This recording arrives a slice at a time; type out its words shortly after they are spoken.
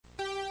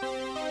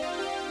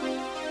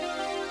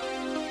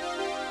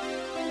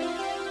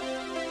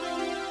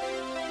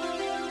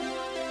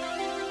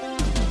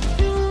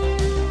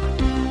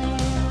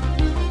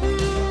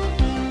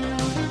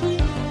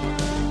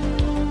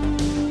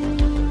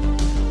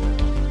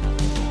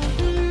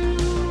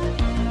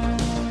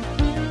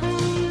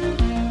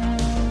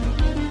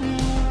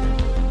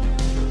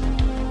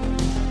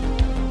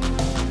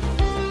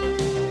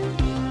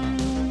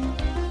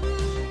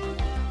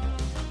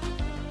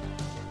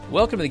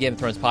Welcome to the Game of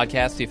Thrones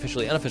podcast, the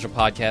officially unofficial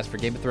podcast for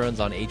Game of Thrones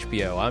on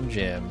HBO. I'm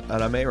Jim.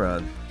 And I'm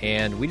Aaron.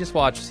 And we just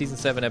watched Season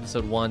 7,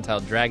 Episode 1,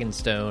 titled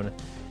Dragonstone.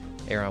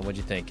 Aaron, what'd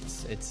you think?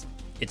 It's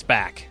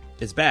back.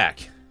 It's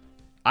back.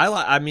 I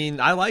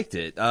liked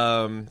it.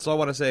 So I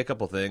want to say a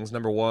couple things.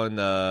 Number one,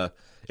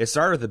 it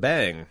started with a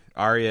bang.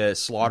 Arya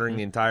slaughtering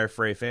the entire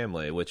Frey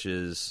family, which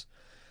is,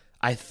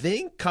 I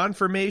think,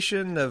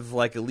 confirmation of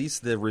like at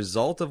least the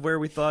result of where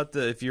we thought,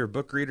 if you're a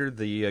book reader,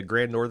 the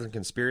Grand Northern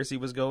Conspiracy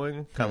was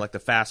going. Kind of like the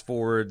fast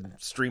forward,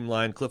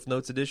 streamlined Cliff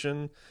Notes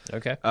edition.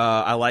 Okay.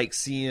 I like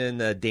seeing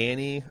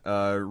Dany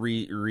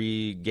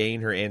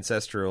regain her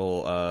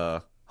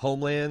ancestral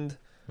homeland.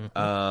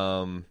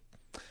 I'm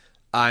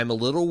a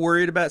little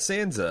worried about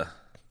Sansa.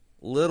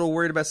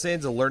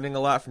 Learning a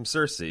lot from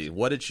Cersei.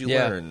 What did she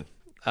learn?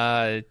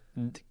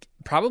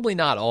 Probably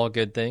not all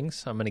good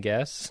things, I'm going to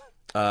guess.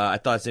 I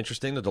thought it's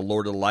interesting that the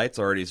Lord of the Lights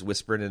already is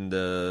whispering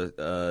into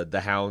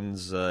the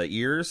Hound's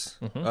ears.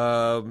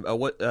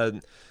 So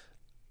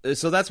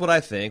that's what I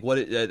think.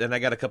 And I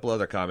got a couple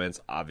other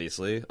comments,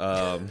 obviously.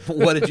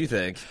 What did you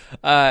think?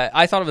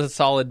 I thought it was a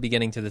solid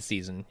beginning to the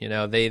season. You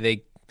know,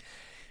 they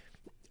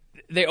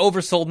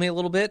oversold me a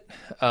little bit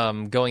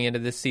going into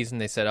this season.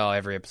 They said,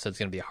 every episode's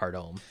going to be a hard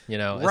home,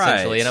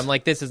 essentially. And I'm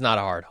like, this is not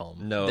a hard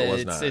home. No, it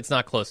was not. It's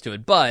not close to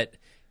it, but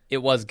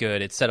it was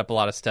good. It set up a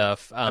lot of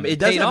stuff. It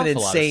does have an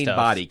insane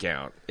body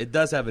count.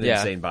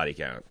 Insane body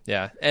count.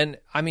 Yeah, and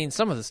I mean,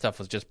 some of the stuff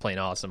was just plain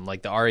awesome.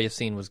 Like the Arya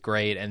scene was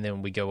great, and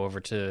then we go over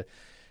to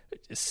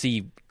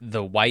see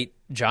the white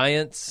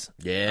giants.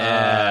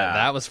 Yeah.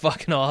 That was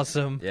fucking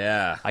awesome.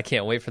 Yeah. I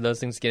can't wait for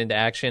those things to get into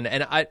action.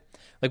 And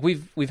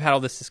we've had all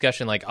this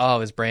discussion like,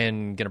 is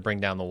Bran going to bring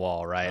down the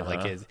wall, right?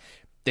 Like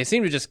they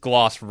seem to just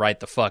gloss right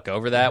the fuck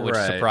over that, which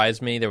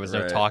surprised me. There was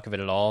no talk of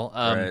it at all.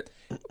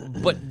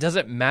 But does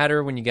it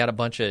matter when you got a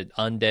bunch of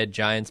undead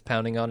giants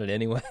pounding on it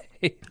anyway?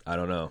 I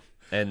don't know.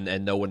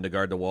 And no one to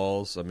guard the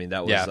walls. I mean,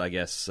 that was, I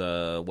guess,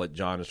 what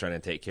Jon was trying to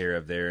take care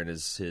of there in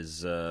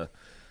his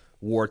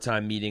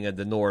wartime meeting at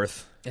the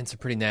North. And some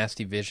pretty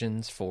nasty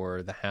visions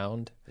for the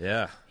Hound.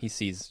 Yeah. He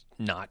sees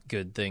not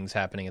good things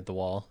happening at the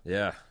wall.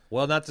 Yeah.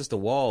 Well, not just the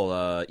wall.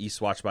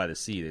 Eastwatch by the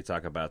Sea. They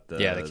talk about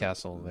the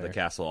castle there. The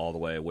castle all the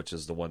way, which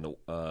is the one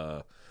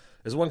that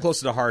is the one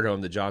closer to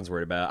Hardhome that John's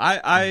worried about.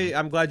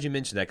 I'm glad you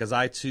mentioned that because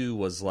I too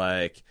was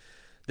like,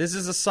 this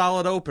is a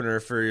solid opener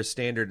for your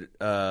standard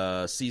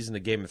season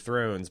of Game of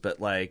Thrones,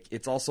 but like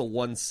it's also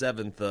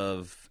 1/7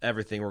 of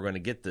everything we're going to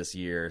get this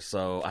year.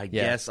 So I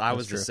guess I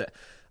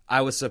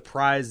was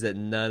surprised that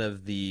none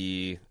of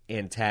the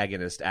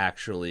antagonists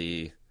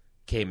actually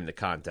came into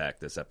contact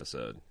this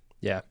episode.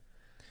 Yeah.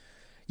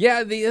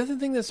 Yeah, the other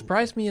thing that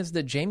surprised me is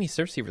the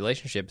Jaime-Cersei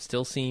relationship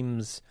still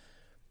seems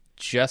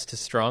just as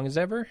strong as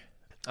ever.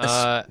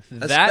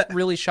 That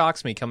really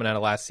shocks me coming out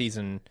of last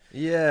season.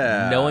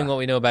 Yeah. Knowing what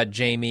we know about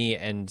Jaime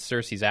and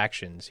Cersei's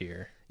actions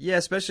here. Yeah,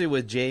 especially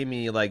with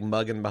Jaime like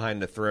mugging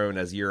behind the throne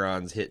as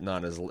Euron's hitting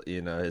on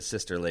his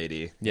sister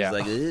lady. Yeah. He's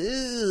like,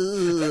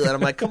 ooh. And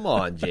I'm like, come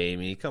on,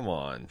 Jaime, come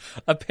on.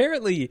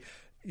 Apparently,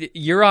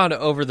 Euron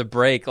over the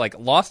break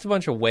lost a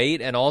bunch of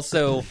weight and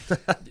also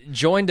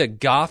joined a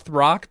goth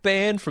rock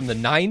band from the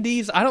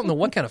 90s. I don't know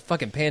what kind of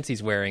fucking pants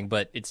he's wearing,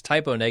 but it's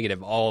typo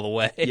negative all the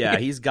way. Yeah,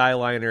 he's guy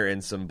liner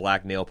and some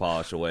black nail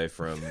polish away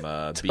from being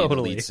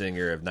the lead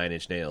singer of Nine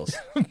Inch Nails.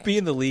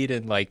 Being the lead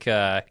in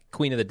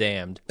Queen of the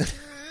Damned.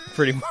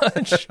 Pretty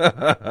much.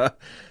 Well,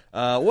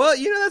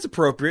 that's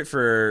appropriate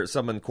for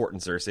someone courting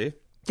Cersei.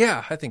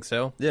 Yeah, I think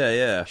so.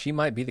 Yeah. She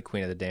might be the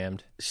Queen of the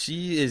Damned.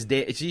 She is.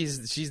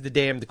 She's the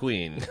damned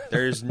queen.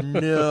 There's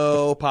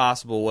no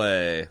possible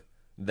way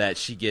that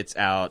she gets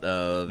out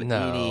of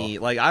any.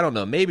 I don't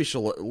know. Maybe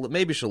she'll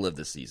live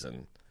this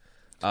season.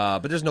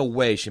 But there's no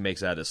way she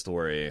makes out of this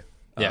story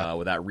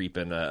without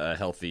reaping a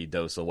healthy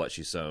dose of what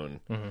she's sown,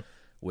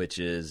 which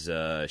is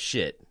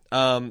shit.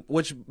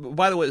 Which,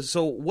 by the way,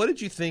 so what did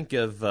you think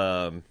of?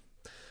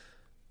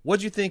 What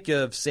did you think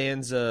of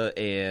Sansa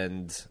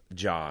and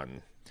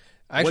Jon?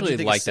 I actually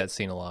liked that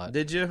scene a lot.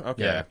 Did you?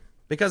 Okay. Yeah.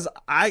 Because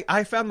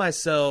I found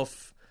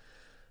myself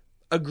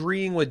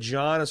agreeing with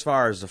Jon as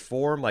far as the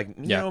form.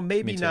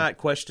 Maybe not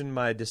question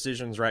my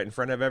decisions right in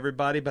front of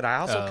everybody, but I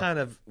also kind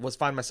of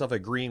find myself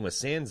agreeing with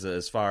Sansa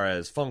as far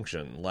as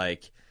function.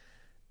 Like,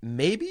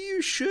 maybe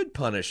you should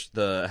punish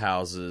the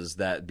houses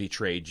that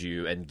betrayed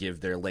you and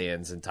give their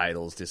lands and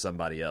titles to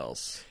somebody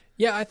else.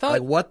 Yeah, I thought...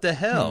 Like, what the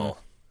hell?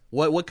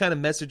 What kind of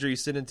message are you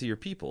sending to your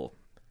people?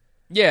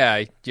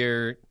 Yeah,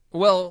 you're...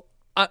 Well...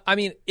 I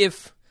mean,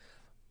 if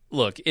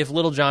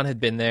Little John had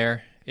been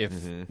there, if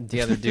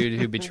the other dude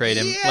who betrayed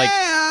him,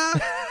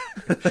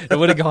 it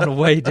would have gone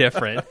way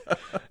different.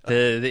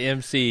 The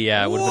MC, would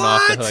have been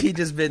off the hook. He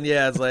just been,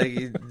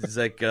 it's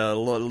like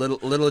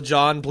Little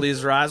John,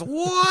 please rise.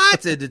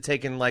 What? It had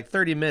taken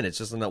 30 minutes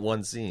just in that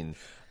one scene.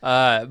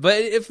 But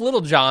if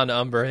Little John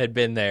Umber had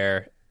been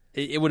there,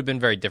 it would have been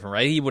very different,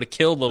 right? He would have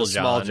killed Little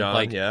John. Small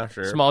John, yeah,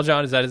 sure. Small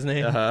John, is that his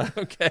name? Uh-huh.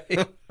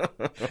 Okay.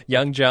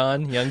 Young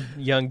John,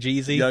 young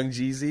Jeezy. Young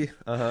Jeezy,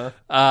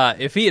 uh-huh.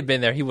 If he had been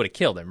there, he would have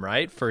killed him,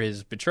 right, for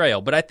his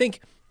betrayal. But I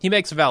think he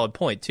makes a valid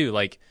point, too.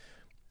 Like,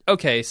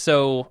 okay,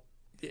 so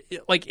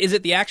like, is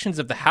it the actions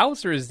of the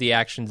house or is it the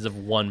actions of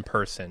one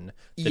person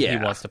that he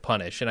wants to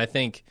punish? And I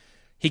think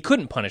he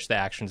couldn't punish the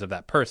actions of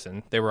that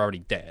person. They were already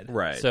dead.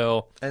 Right.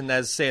 So, and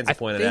as Sansa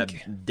pointed out,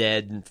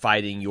 dead and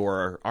fighting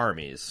your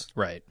armies.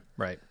 Right,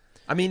 right.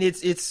 I mean,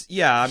 it's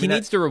yeah. I mean, he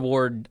needs to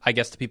reward, I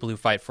guess, the people who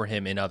fight for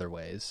him in other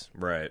ways.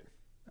 Right.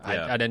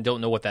 Yeah. I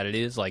don't know what that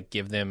is. Like,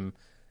 give them,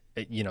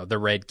 the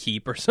Red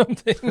Keep or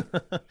something.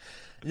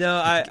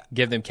 No,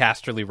 give them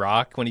Casterly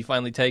Rock when he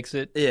finally takes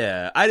it.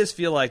 Yeah, I just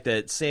feel like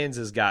that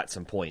Sansa's got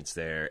some points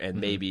there, and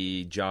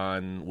maybe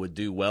Jon would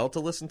do well to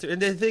listen to. And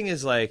the thing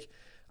is, like,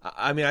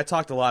 I mean, I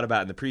talked a lot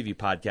about in the preview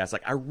podcast.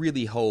 Like, I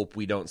really hope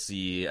we don't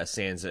see a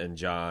Sansa and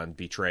Jon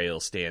betrayal,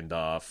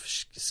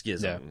 standoff,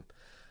 schism.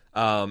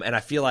 Yeah. And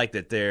I feel like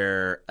that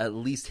they're at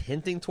least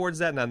hinting towards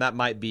that. Now, that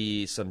might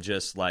be some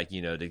just like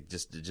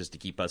to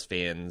keep us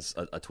fans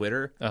a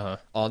Twitter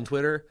on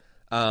Twitter.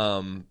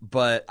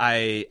 But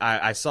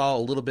I saw a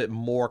little bit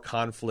more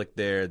conflict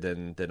there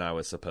than I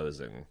was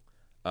supposing.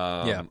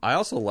 I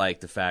also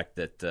like the fact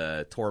that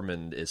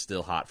Tormund is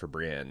still hot for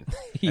Brienne.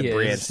 And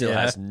Brienne still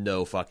has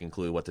no fucking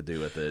clue what to do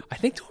with it. I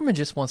think Tormund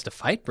just wants to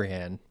fight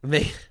Brienne.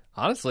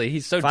 Honestly,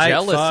 he's so fight,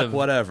 jealous fuck, of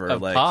whatever.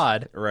 Of like,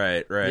 Pod.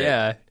 Right.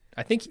 Yeah,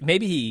 I think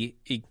maybe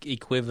he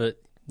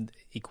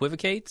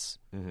equivocates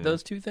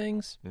those two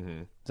things.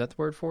 Mm-hmm. Is that the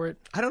word for it?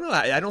 I don't know.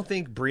 I don't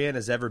think Brienne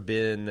has ever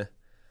been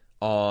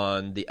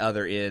on the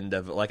other end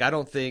of, like, I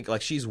don't think,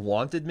 like, she's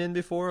wanted men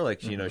before,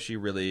 like, she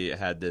really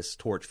had this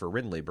torch for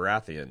Renly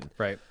Baratheon,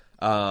 right?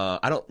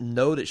 I don't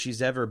know that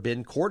she's ever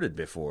been courted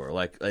before,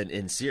 like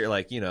in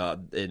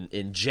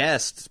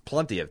jest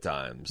plenty of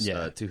times,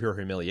 to her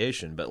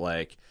humiliation, but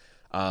like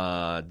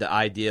the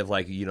idea of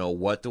like,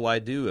 what do I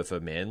do if a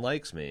man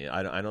likes me?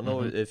 I don't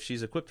know if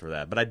she's equipped for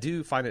that, but I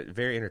do find it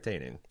very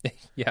entertaining.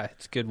 Yeah,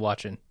 it's good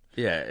watching.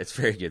 Yeah, it's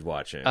very good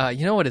watching.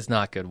 You know what is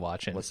not good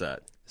watching? What's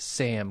that?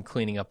 Sam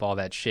cleaning up all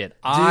that shit. Dude,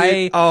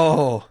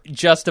 I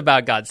just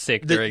about got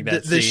sick during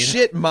that scene. The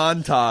shit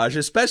montage,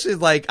 especially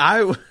like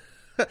I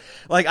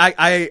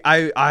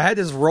had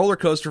this roller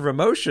coaster of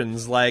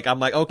emotions. Like, I'm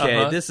like,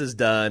 okay, this is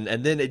done,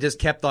 and then it just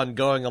kept on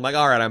going. I'm like,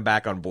 all right, I'm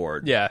back on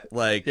board. Yeah,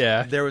 like,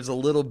 there was a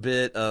little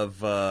bit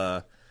of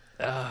I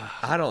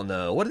don't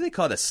know, what do they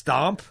call it, a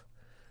stomp?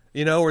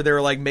 Where they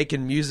were like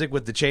making music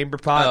with the chamber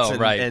pots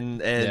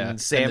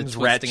and Sam's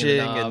retching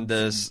and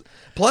this.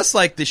 Plus,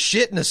 like, the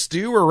shit and the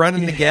stew were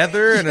running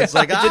together, and it's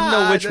like, I didn't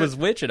know which was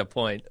which at a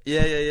point.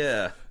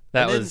 Yeah.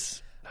 That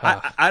was.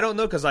 I don't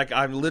know, because like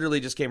I literally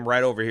just came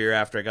right over here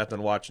after I got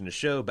done watching the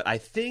show, but I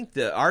think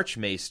the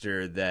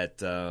Archmaester that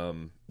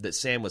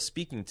Sam was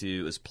speaking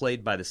to is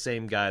played by the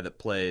same guy that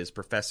plays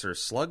Professor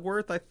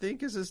Slugworth, I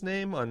think is his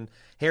name, on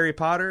Harry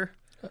Potter.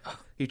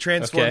 He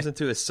transforms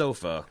into a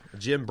sofa.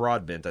 Jim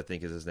Broadbent, I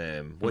think, is his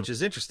name, which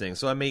is interesting.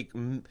 So I make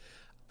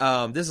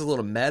this is a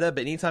little meta,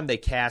 but anytime they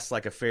cast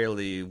like a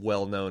fairly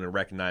well-known and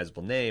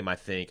recognizable name, I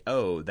think,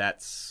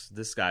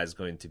 this guy's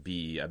going to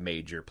be a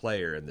major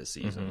player in this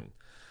season.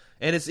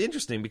 And it's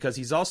interesting because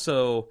he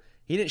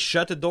didn't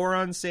shut the door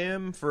on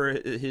Sam for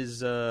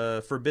his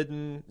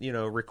forbidden,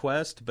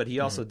 request, but he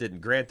also didn't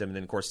grant them. And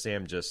then, of course,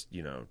 Sam just,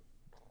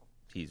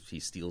 he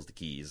steals the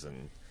keys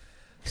and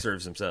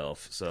serves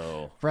himself.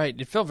 So right,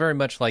 it felt very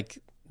much like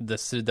the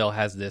Citadel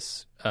has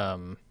this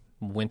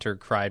Winter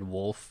cried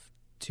wolf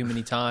too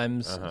many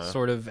times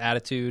sort of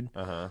attitude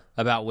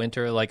about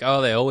Winter. Like,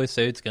 they always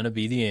say it's going to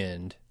be the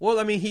end. Well,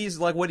 I mean, he's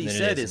like, what he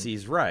said is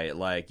he's right.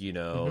 Like,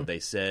 they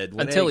said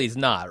until he's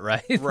not,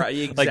 right? Right,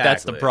 exactly. Like,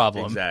 that's the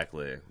problem.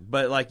 Exactly.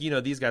 But like,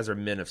 these guys are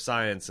men of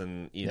science,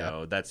 and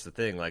that's the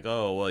thing. Like,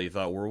 you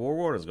thought World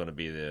War I was going to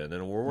be there, and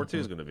then World War II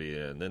is going to be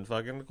in, then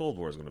fucking the Cold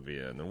War is going to be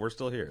in, and we're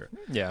still here.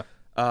 Yeah.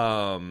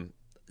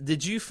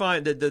 Did you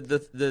find that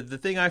the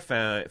thing I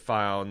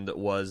found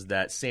was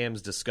that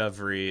Sam's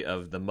discovery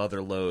of the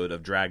mother lode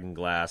of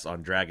Dragonglass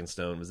on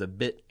Dragonstone was a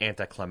bit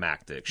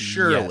anticlimactic?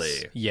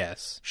 Surely.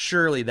 Yes.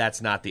 Surely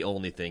that's not the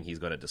only thing he's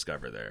going to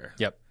discover there.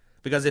 Yep.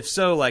 Because if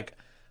so, like,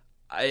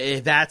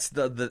 if that's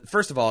the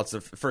first of all, it's the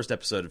first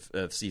episode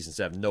of season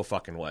 7. No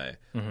fucking way.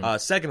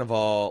 Second of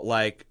all,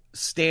 like,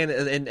 Stan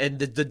and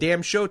the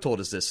damn show told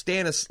us this.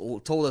 Stannis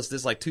told us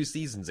this like 2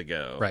 seasons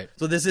ago. Right.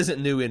 So this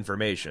isn't new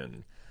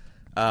information.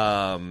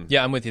 I'm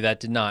with you. That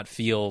did not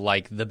feel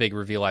like the big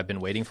reveal I've been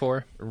waiting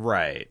for.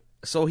 Right.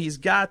 So he's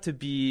got to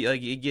be,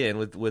 like, again,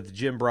 with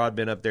Jim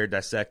Broadbent up there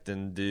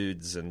dissecting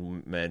dudes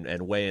and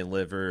weighing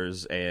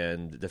livers,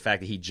 and the fact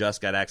that he just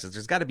got access,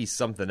 there's got to be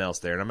something else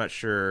there, and I'm not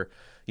sure.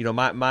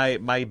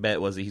 My bet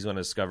was that he's going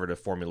to discover the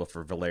formula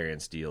for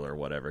Valyrian steel or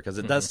whatever, because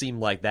it does seem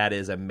like that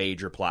is a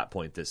major plot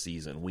point this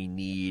season. We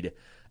need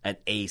an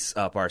ace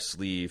up our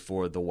sleeve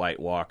for the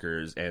White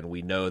Walkers, and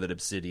we know that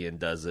Obsidian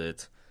does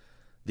it.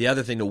 The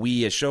other thing that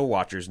we as show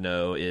watchers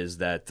know is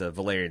that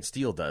Valyrian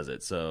steel does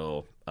it.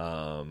 So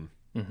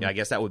I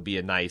guess that would be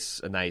a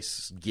nice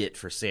get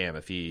for Sam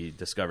if he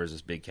discovers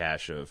this big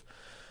cache of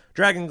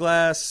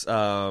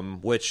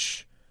Dragonglass,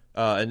 which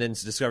and then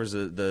discovers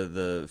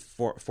the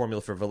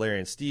formula for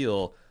Valyrian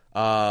steel.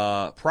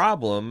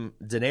 Problem,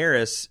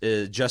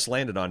 Daenerys just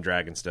landed on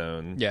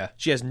Dragonstone. Yeah.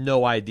 She has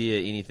no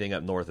idea anything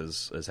up north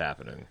is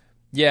happening.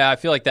 Yeah, I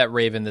feel like that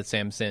raven that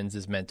Sam sends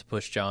is meant to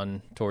push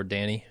Jon toward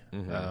Dany.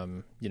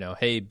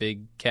 Hey,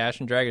 big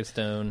cash in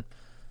Dragonstone.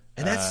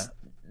 And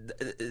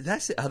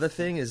that's the other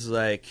thing is,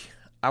 like,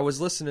 I was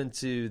listening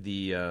to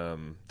the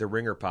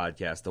Ringer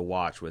podcast, The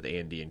Watch, with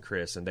Andy and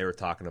Chris, and they were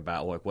talking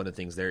about, like, one of the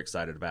things they're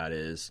excited about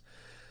is,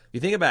 you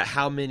think about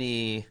how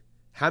many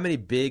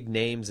big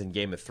names in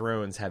Game of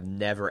Thrones have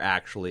never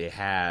actually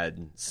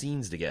had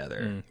scenes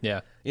together.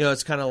 Yeah.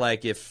 It's kind of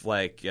like if,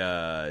 like,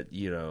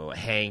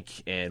 Hank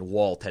and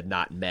Walt had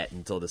not met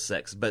until the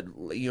sex. But,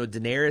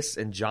 Daenerys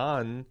and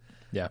Jon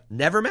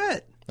never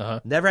met.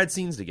 Never had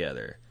scenes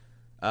together.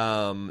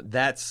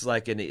 That's,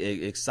 like, an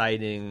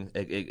exciting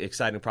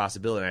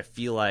possibility. And I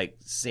feel like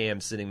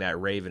Sam sitting that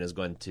raven is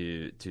going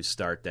to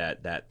start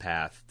that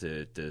path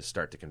to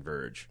start to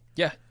converge.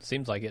 Yeah,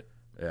 seems like it.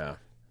 Yeah.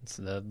 It's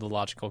the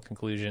logical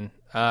conclusion.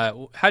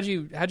 How'd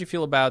you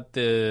feel about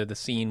the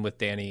scene with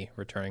Dany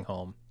returning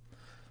home?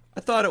 I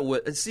thought it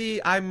would.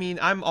 See, I mean,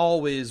 I'm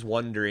always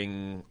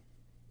wondering.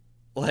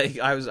 Like,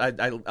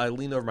 I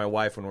leaned over my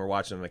wife when we were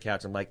watching on the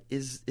couch. I'm like,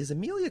 is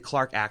Emilia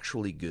Clarke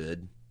actually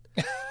good?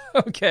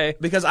 Okay,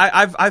 because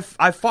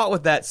I've fought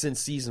with that since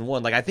season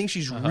 1. Like, I think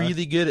she's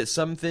really good at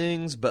some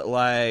things, but,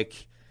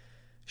 like,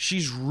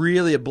 she's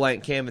really a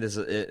blank canvas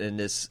in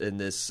this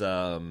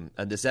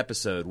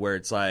episode, where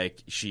it's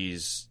like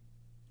she's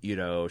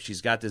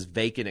got this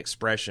vacant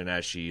expression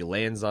as she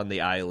lands on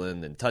the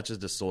island and touches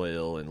the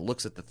soil and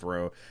looks at the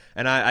throne.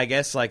 And I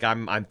guess, like,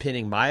 I'm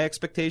pinning my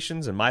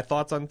expectations and my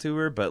thoughts onto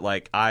her, but,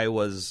 like, I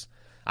don't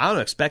know,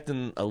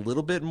 expecting a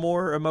little bit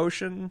more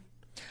emotion.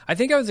 I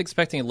think I was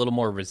expecting a little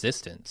more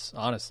resistance,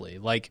 honestly.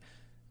 Like,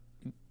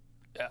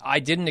 I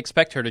didn't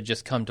expect her to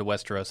just come to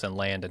Westeros and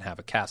land and have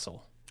a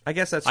castle. I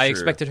guess that's true. I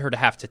expected her to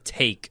have to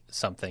take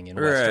something in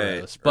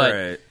Westeros,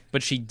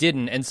 but she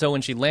didn't. And so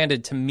when she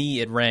landed, to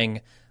me, it rang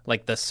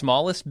like the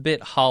smallest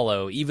bit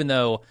hollow, even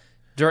though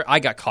I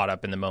got caught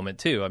up in the moment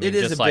too. I mean, it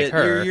is just a like bit,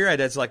 her. You're right.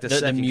 That's like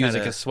the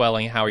music is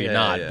swelling. How are you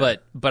not? Yeah.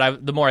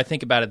 But the more I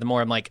think about it, the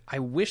more I'm like, I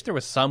wish there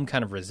was some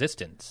kind of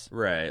resistance.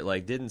 Right.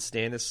 Like, didn't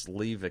Stannis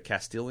leave a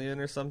Castilian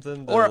or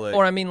something?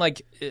 Or I mean,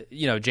 like,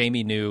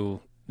 Jaime knew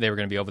they were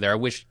going to be over there. I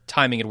wish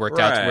timing had worked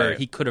out to where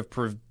he could have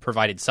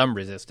provided some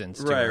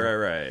resistance to her.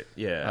 Right.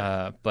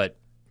 Yeah. But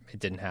it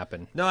didn't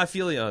happen. No, I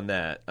feel you on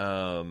that.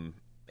 Although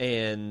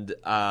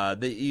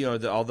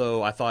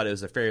I thought it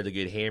was a fairly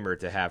good hammer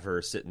to have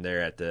her sitting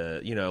there at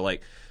the,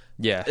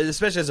 yeah,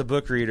 especially as a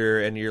book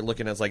reader, and you're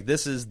looking at, like,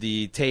 this is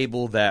the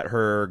table that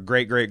her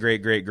great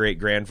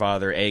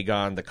grandfather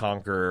Aegon the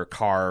Conqueror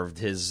carved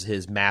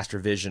his master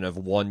vision of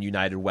one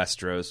united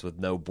Westeros with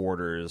no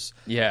borders.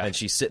 Yeah, and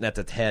she's sitting at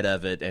the head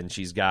of it, and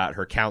she's got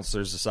her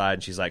counselors aside,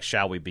 and she's like,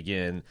 "Shall we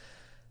begin?"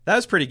 That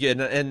was pretty good,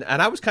 and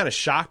I was kind of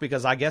shocked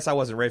because I guess I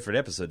wasn't ready for the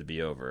episode to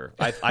be over.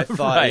 I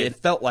thought it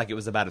felt like it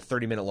was about a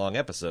 30-minute long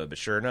episode, but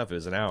sure enough, it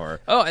was an hour.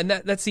 Oh, and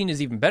that scene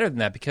is even better than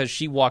that because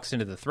she walks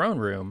into the throne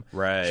room.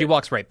 Right. She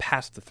walks right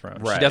past the throne.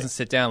 Right. She doesn't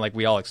sit down like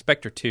we all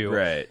expect her to.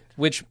 Right.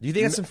 Which, do you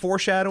think that's some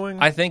foreshadowing?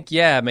 I think,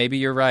 yeah, maybe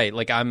you're right.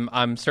 Like,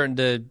 I'm starting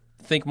to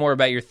think more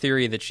about your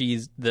theory that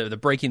she's the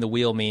breaking the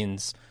wheel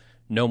means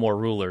no more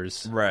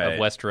rulers of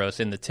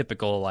Westeros in the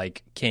typical,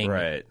 like,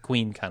 king,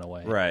 queen kind of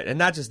way. Right. And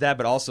not just that,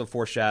 but also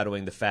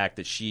foreshadowing the fact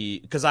that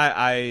because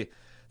that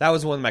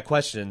was one of my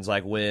questions,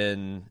 like,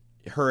 when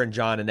her and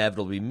Jon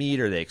inevitably meet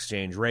or they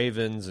exchange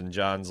ravens, and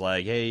Jon's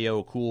like, hey,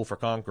 yo, cool for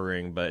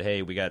conquering, but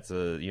hey, we got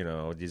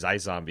these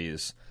ice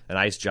zombies and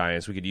ice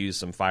giants. We could use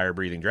some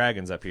fire-breathing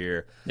dragons up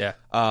here. Yeah.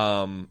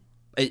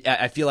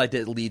 I feel like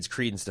that leads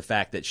credence to the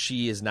fact that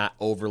she is not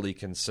overly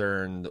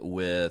concerned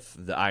with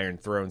the Iron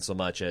Throne so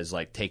much as,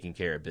 like, taking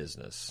care of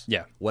business.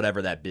 Yeah.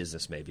 Whatever that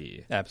business may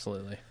be.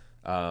 Absolutely.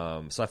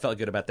 So I felt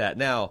good about that.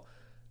 Now,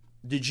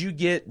 did you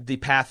get the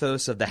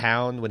pathos of the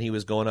Hound when he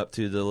was going up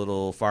to the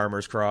little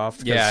farmer's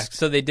croft? Yeah,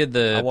 so they did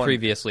the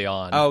previously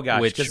on. Oh,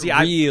 gosh. Which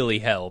really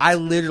helped. I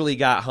literally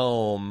got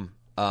home,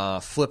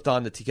 flipped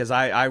on the because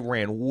I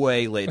ran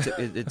way late.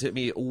 It took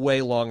me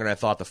way longer than I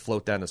thought to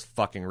float down this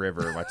fucking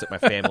river. I took my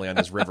family on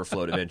this river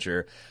float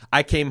adventure.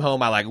 I came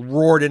home. I, like,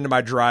 roared into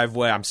my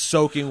driveway. I'm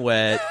soaking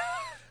wet.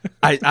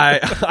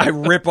 I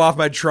rip off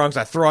my trunks.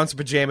 I throw on some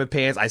pajama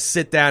pants. I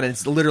sit down, and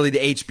it's literally the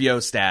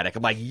HBO static.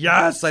 I'm like,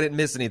 yes, I didn't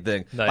miss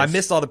anything. Nice. I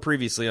missed all the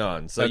previously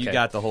on. So you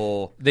got the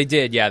whole. They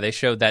did, yeah. They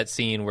showed that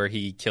scene where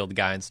he killed the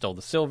guy and stole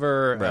the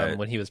silver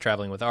when he was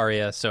traveling with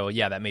Arya. So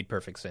yeah, that made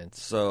perfect sense.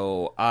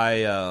 So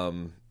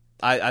I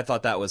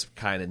thought that was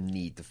kind of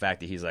neat. The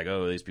fact that he's like,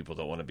 oh, these people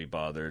don't want to be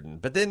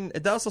bothered. But then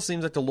it also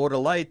seems like the Lord of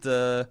Light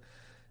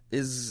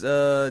is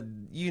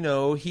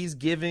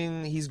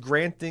he's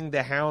granting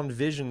the Hound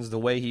visions the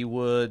way he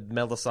would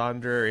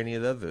Melisandre or any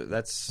of the other.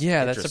 That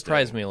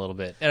surprised me a little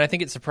bit, and I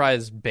think it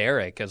surprised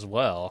Beric as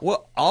well.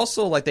 Well,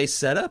 also, like, they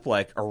set up,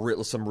 like,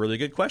 some really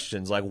good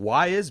questions, like,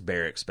 why is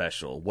Beric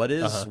special? What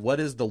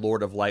is the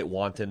Lord of Light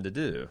want him to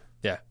do?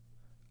 Yeah,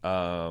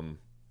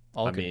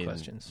 all good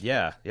questions.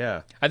 Yeah.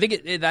 I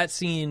think that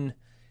scene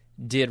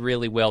did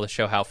really well to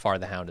show how far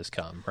the Hound has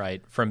come,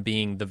 right? From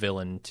being the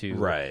villain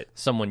to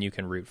someone you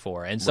can root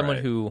for, and someone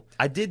who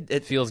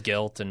feels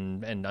guilt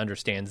and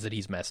understands that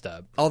he's messed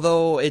up.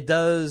 Although it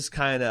does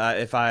kind of,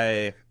 if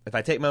I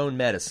take my own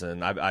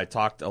medicine, I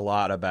talked a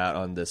lot about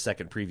on the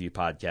second preview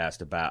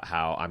podcast about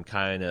how I'm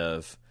kind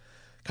of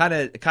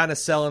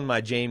selling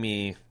my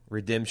Jamie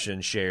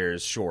redemption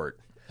shares short.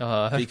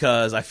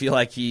 Because I feel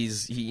like he,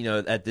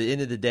 at the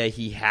end of the day,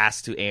 he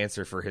has to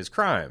answer for his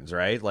crimes,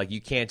 right? Like, you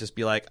can't just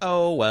be like,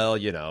 oh, well,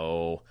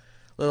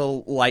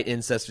 little light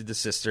incest with the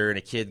sister and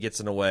a kid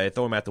gets in the way,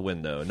 throw him out the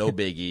window, no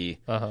biggie.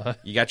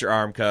 You got your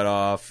arm cut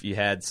off, you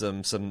had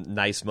some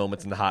nice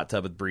moments in the hot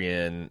tub with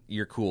Brienne,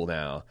 you're cool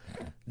now.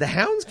 The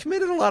Hound's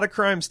committed a lot of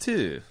crimes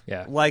too.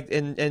 Yeah. Like,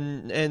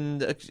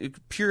 and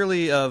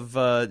purely of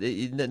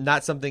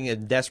not something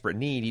in desperate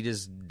need, he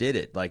just did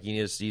it. Like, he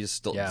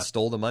just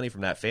stole the money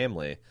from that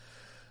family.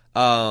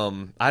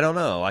 I don't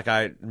know. Like,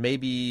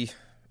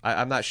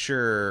 I'm not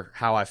sure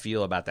how I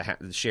feel about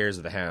the shares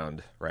of the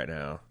Hound right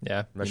now. Yeah,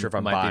 I'm not sure if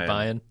I'm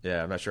buying.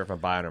 Yeah, I'm not sure if I'm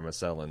buying or I'm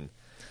selling.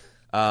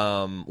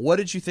 What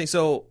did you think?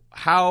 So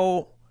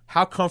how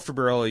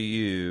comfortable are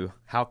you?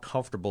 How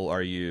comfortable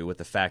are you with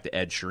the fact that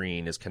Ed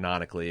Sheeran is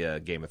canonically a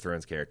Game of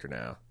Thrones character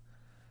now?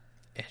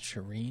 Ed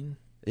Sheeran?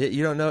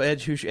 You don't know who Ed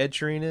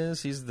Sheeran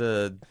is? He's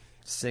the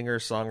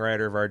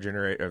singer-songwriter of our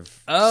generation,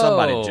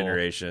 somebody's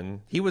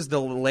generation. He was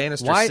the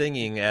Lannister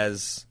singing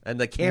and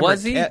the camera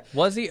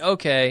was he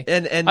okay?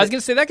 And I was gonna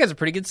say that guy's a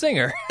pretty good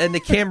singer. And the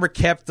camera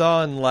kept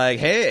on like,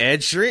 "Hey, Ed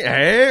Sheeran,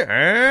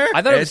 hey,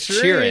 I thought it was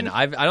Sheeran.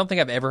 I don't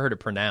think I've ever heard it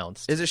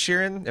pronounced. Is it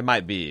Sheeran? It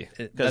might be.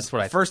 That's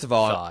what I first of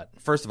all,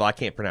 I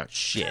can't pronounce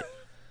shit.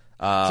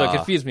 So it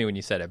confused me when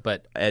you said it.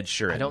 But Ed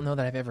Sheeran. I don't know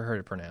that I've ever heard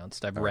it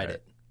pronounced. I've read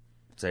it.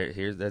 So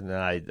here's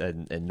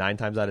and 9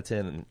 times out of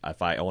 10,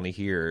 if I only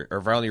hear or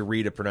if I only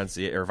read a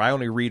pronunciation or if I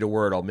only read a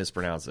word, I'll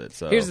mispronounce it.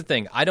 So here's the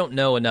thing: I don't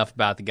know enough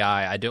about the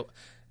guy. I don't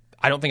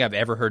think I've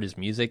ever heard his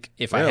music.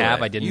 If really? I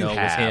have, I didn't know it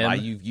was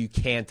him. You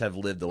can't have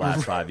lived the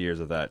last 5 years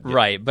of that,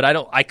 right? But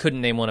I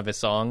couldn't name one of his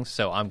songs,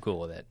 so I'm cool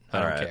with it.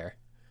 I don't care.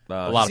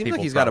 A lot of people.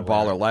 Like he's got a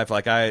baller life.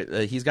 Like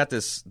he's got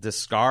this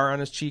scar on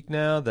his cheek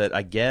now that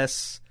I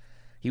guess.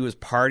 He was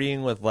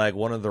partying with like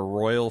one of the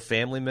royal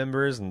family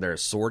members, and their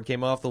sword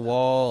came off the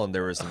wall, and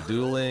there was some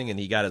dueling, and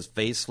he got his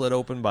face slit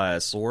open by a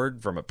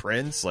sword from a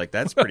prince. Like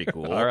that's pretty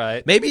cool. All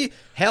right, maybe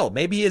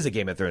he is a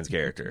Game of Thrones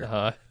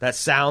character. That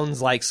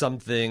sounds like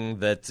something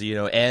that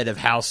Ed of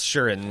House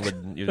Sheeran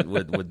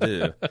would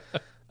do.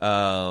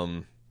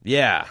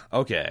 Yeah.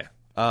 Okay.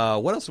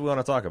 What else do we want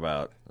to talk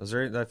about?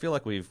 I feel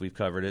like we've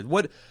covered it.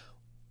 What?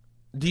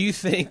 Do you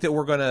think that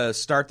we're going to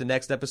start the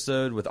next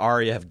episode with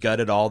Arya have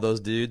gutted all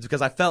those dudes?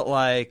 Because I felt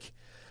like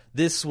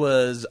this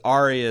was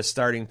Arya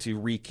starting to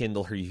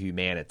rekindle her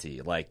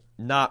humanity. Like,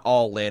 not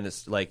all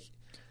Lannisters. Like,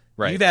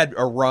 you've had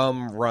a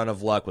run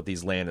of luck with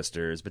these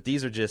Lannisters, but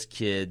these are just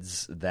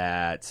kids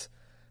that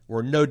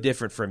were no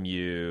different from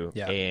you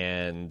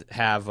and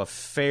have a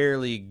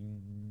fairly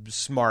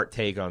smart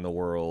take on the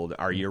world.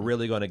 Are you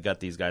really going to gut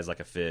these guys like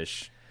a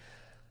fish?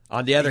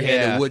 On the other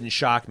hand, it wouldn't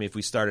shock me if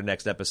we start a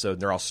next episode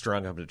and they're all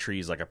strung up to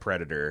trees like a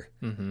predator,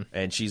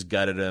 and she's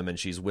gutted them and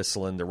she's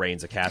whistling the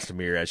Rains of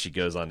Castamere as she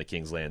goes on to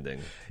King's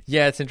Landing.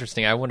 Yeah, it's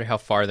interesting. I wonder how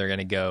far they're going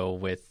to go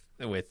with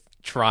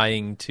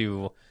trying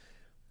to.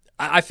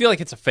 I feel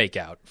like it's a fake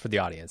out for the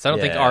audience. I don't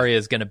think Arya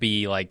is going to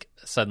be like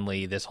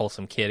suddenly this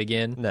wholesome kid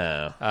again.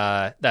 No,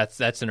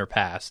 that's in her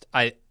past.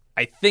 I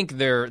think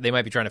they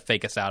might be trying to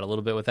fake us out a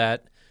little bit with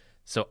that.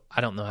 So I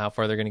don't know how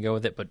far they're going to go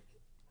with it, but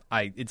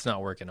it's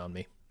not working on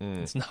me.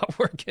 It's not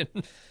working.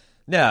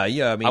 No,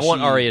 yeah, I mean, I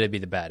want Arya to be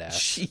the badass.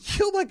 She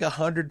killed like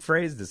 100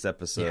 Freys this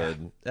episode.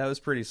 Yeah. That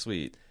was pretty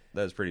sweet.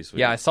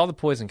 Yeah, I saw the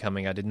poison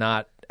coming. I did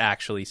not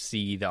actually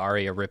see the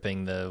Arya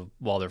ripping the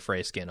Walder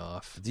Frey skin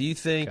off. Do you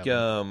think?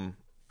 Do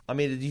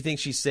you think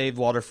she saved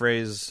Walder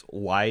Frey's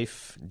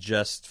wife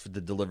just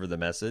to deliver the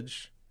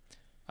message?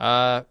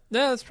 Yeah,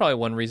 that's probably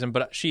one reason.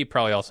 But she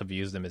probably also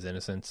views them as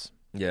innocents.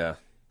 Yeah,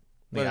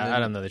 I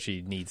don't know that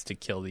she needs to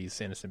kill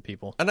these innocent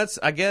people. And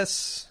I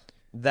guess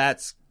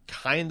that's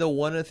kind of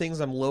one of the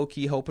things I'm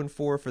low-key hoping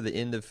for the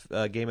end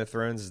of Game of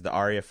Thrones is that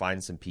Arya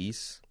finds some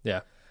peace. Yeah.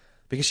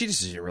 Because she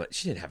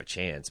didn't have a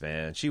chance,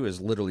 man. She was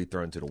literally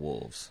thrown to the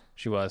wolves.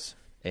 She was.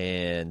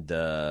 And,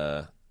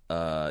 like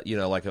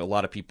a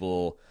lot of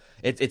people...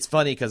 It's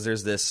funny because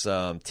there's this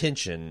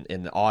tension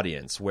in the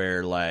audience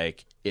where,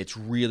 like, it's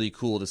really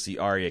cool to see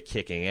Arya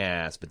kicking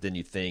ass, but then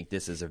you think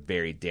this is a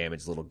very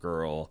damaged little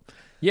girl...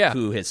 Yeah,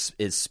 who is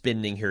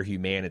spending her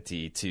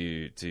humanity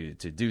to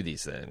do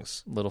these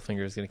things.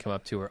 Littlefinger is going to come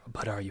up to her,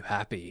 but are you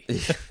happy?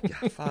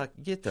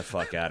 Get the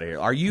fuck out of here.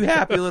 Are you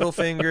happy,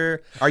 Littlefinger?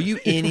 Are you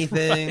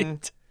anything?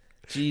 Right.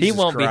 Jesus he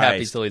won't Christ. be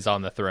happy till he's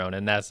on the throne,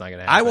 and that's not going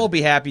to happen. I won't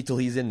be happy till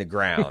he's in the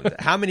ground.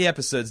 How many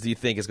episodes do you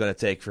think is going to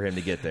take for him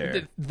to get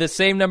there? The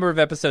same number of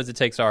episodes it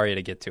takes Arya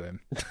to get to him.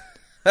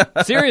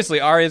 Seriously,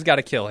 Arya's got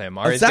to kill him.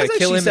 Arya's got to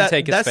kill him and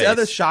take his face. That's the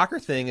other shocker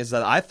thing is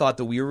that I thought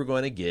that we were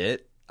going to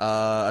get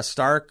a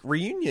Stark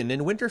reunion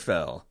in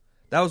Winterfell.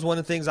 That was one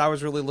of the things I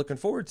was really looking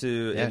forward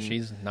to. Yeah,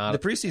 she's not the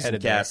preseason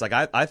cast. There.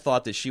 Like I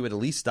thought that she would at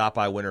least stop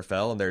by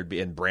Winterfell,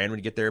 and Bran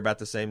would get there about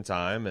the same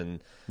time,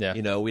 and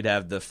we'd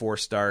have the 4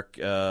 Stark.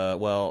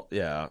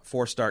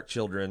 4 Stark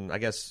children. I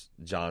guess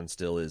Jon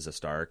still is a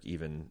Stark,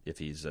 even if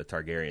he's a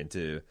Targaryen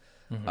too.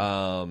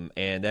 Mm-hmm.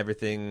 And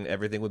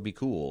everything would be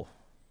cool.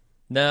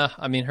 Nah,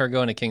 I mean her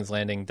going to King's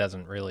Landing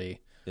doesn't really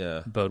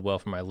bode well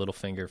for my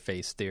Littlefinger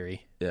face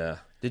theory. Yeah.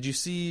 Did you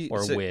see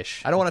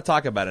wish? I don't want to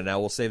talk about it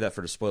now. We'll save that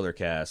for the spoiler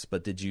cast.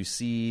 But did you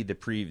see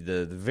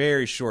the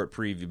very short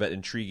preview, but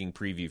intriguing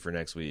preview for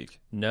next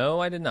week? No,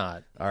 I did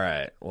not. All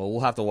right. Well,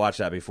 we'll have to watch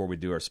that before we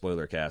do our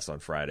spoiler cast on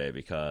Friday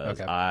because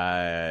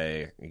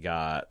I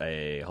got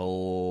a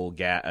whole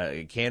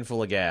can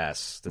full of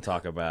gas to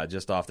talk about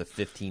just off the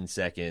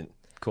 15-second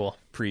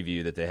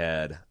preview that they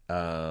had.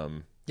 I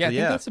think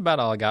that's about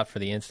all I got for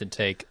the instant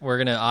take. We're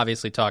going to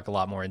obviously talk a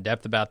lot more in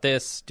depth about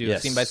this, do a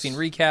scene-by-scene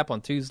recap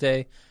on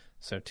Tuesday.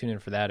 So tune in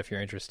for that if you're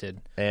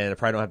interested. And I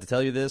probably don't have to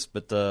tell you this,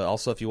 but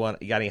also if you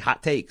got any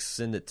hot takes,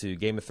 send it to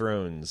Game of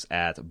Thrones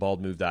at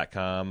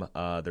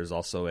baldmove.com. There's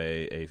also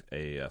a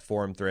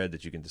forum thread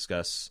that you can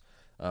discuss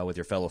with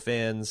your fellow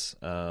fans.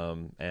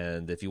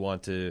 And if you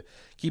want to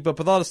keep up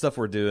with all the stuff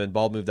we're doing,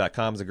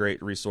 baldmove.com is a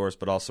great resource,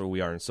 but also we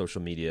are on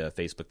social media,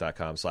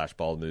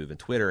 facebook.com/baldmove and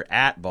Twitter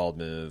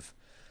 @baldmove.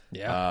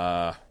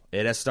 Yeah.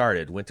 It has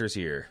started. Winter's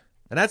here.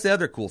 And that's the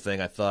other cool thing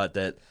I thought,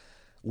 that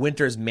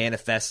winter's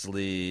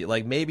manifestly,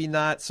 like, maybe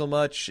not so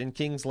much in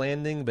King's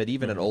Landing, but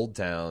even in Old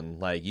Town,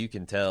 like, you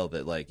can tell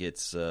that, like,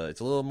 it's a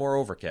little more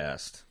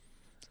overcast.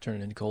 It's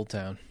turning into Cold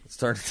Town. It's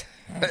turning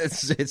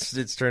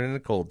into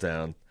Cold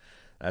Town.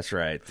 That's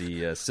right.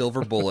 The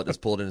silver bullet is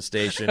pulled in the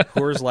station.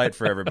 Coors Light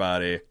for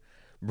everybody.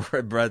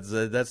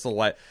 That's the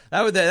light.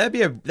 That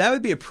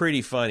would be a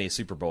pretty funny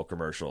Super Bowl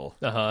commercial.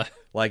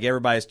 Like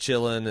everybody's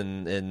chilling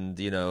and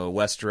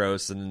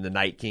Westeros, and the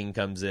Night King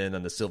comes in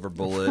on the silver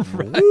bullet.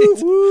 And woo,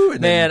 woo,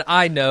 and man,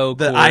 I know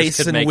the ice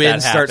and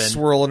wind start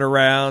swirling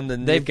around,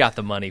 and they've got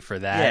the money for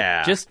that.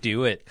 Yeah, just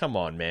do it. Come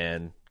on,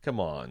 man. Come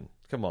on.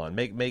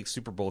 Make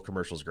Super Bowl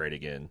commercials great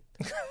again.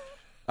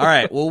 All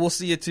right. Well, we'll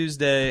see you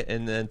Tuesday,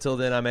 and until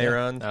then, I'm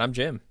Aaron. And I'm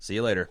Jim. See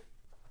you later.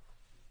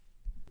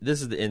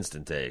 This is the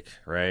instant take,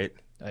 right?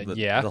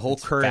 The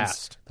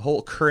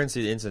whole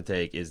currency of the instant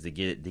take is to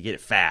get it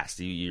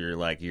fast. You're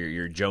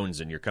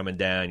jonesing. You're coming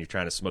down. You're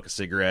trying to smoke a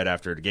cigarette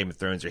after the Game of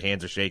Thrones. Your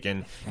hands are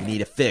shaking. You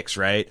need a fix,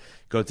 right?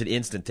 Go to the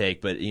instant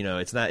take, but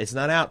it's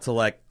not out till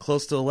like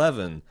close to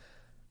 11.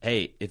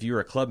 Hey, if you're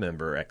a club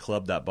member at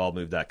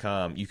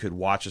club.baldmove.com, you could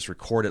watch us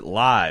record it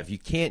live. You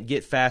can't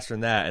get faster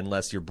than that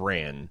unless you're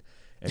Bran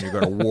and you're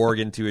going to warg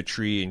into a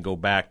tree and go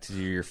back to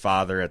your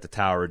father at the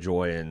Tower of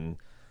Joy and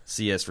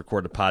see us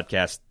record the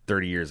podcast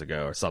 30 years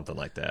ago or something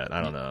like that.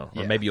 I don't know.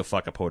 Or maybe you'll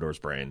fuck up Hodor's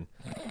brain.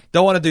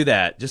 Don't want to do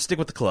that. Just stick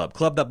with the club.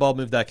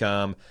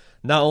 Club.baldmove.com.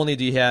 Not only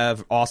do you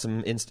have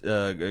awesome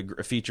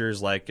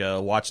features like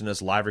watching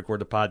us live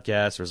record the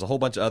podcast, there's a whole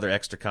bunch of other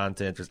extra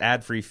content. There's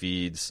ad-free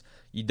feeds.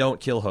 You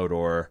don't kill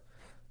Hodor,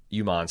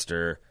 you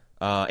monster.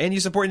 And you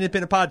support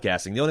independent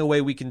podcasting. The only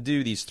way we can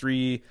do these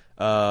 3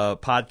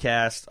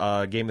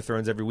 podcast Game of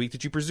Thrones every week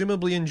that you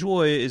presumably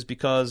enjoy is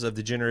because of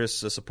the generous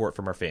support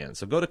from our fans.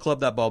 So go to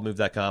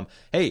club.baldmove.com.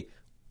 Hey,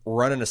 we're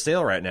running a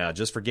sale right now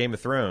just for Game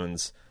of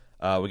Thrones.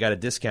 We got a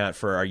discount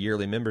for our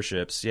yearly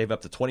memberships. Save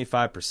up to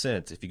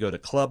 25% if you go to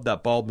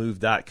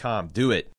club.baldmove.com. Do it.